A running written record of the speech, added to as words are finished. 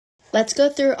Let's go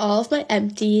through all of my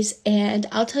empties and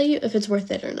I'll tell you if it's worth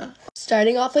it or not.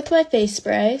 Starting off with my face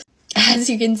spray. As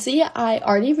you can see, I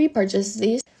already repurchased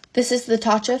these. This is the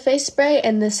Tatcha face spray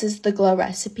and this is the Glow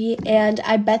recipe. And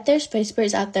I bet there's face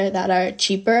sprays out there that are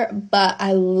cheaper, but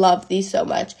I love these so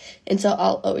much. And so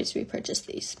I'll always repurchase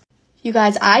these. You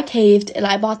guys, I caved and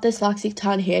I bought this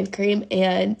L'Occitane hand cream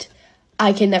and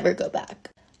I can never go back.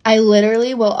 I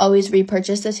literally will always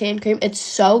repurchase this hand cream. It's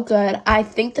so good. I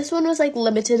think this one was like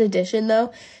limited edition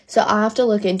though, so I'll have to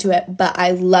look into it, but I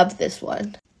love this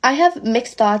one. I have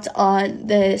mixed thoughts on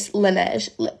this Laneige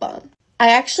lip balm. I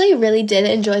actually really did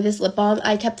enjoy this lip balm.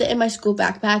 I kept it in my school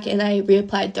backpack and I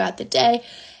reapplied throughout the day,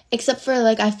 except for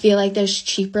like I feel like there's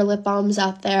cheaper lip balms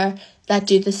out there that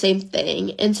do the same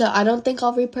thing, and so I don't think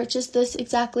I'll repurchase this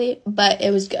exactly, but it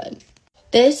was good.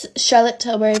 This Charlotte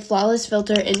Tilbury Flawless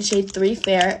Filter in shade 3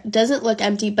 Fair doesn't look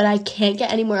empty, but I can't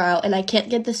get any more out, and I can't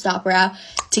get the stopper out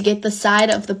to get the side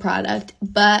of the product,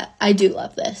 but I do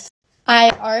love this.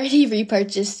 I already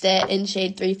repurchased it in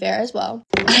shade 3 Fair as well.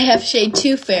 I have shade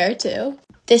 2 Fair too.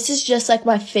 This is just like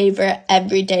my favorite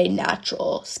everyday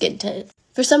natural skin tint.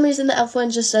 For some reason, the e.l.f.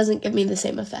 one just doesn't give me the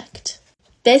same effect.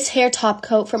 This hair top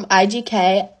coat from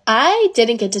IGK, I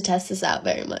didn't get to test this out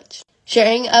very much.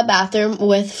 Sharing a bathroom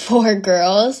with 4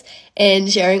 girls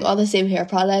and sharing all the same hair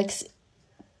products,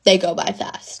 they go by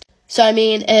fast. So, I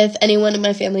mean, if anyone in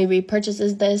my family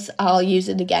repurchases this, I'll use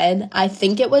it again. I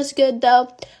think it was good, though.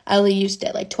 I only used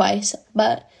it like twice,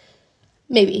 but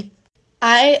maybe.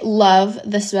 I love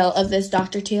the smell of this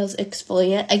Dr. Teal's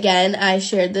exfoliant. Again, I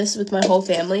shared this with my whole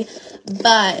family,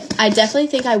 but I definitely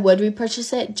think I would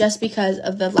repurchase it just because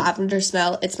of the lavender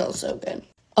smell. It smells so good.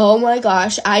 Oh my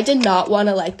gosh, I did not want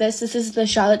to like this. This is the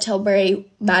Charlotte Tilbury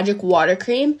Magic Water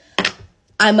Cream.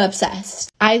 I'm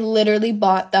obsessed. I literally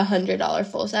bought the $100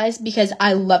 full size because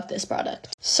I love this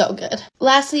product. So good.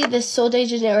 Lastly, this Sol de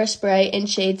Janeiro spray in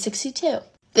shade 62.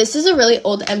 This is a really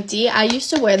old empty. I used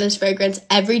to wear this fragrance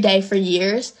every day for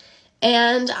years,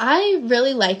 and I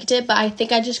really liked it, but I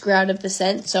think I just grew out of the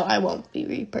scent, so I won't be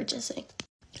repurchasing.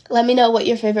 Let me know what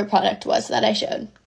your favorite product was that I showed.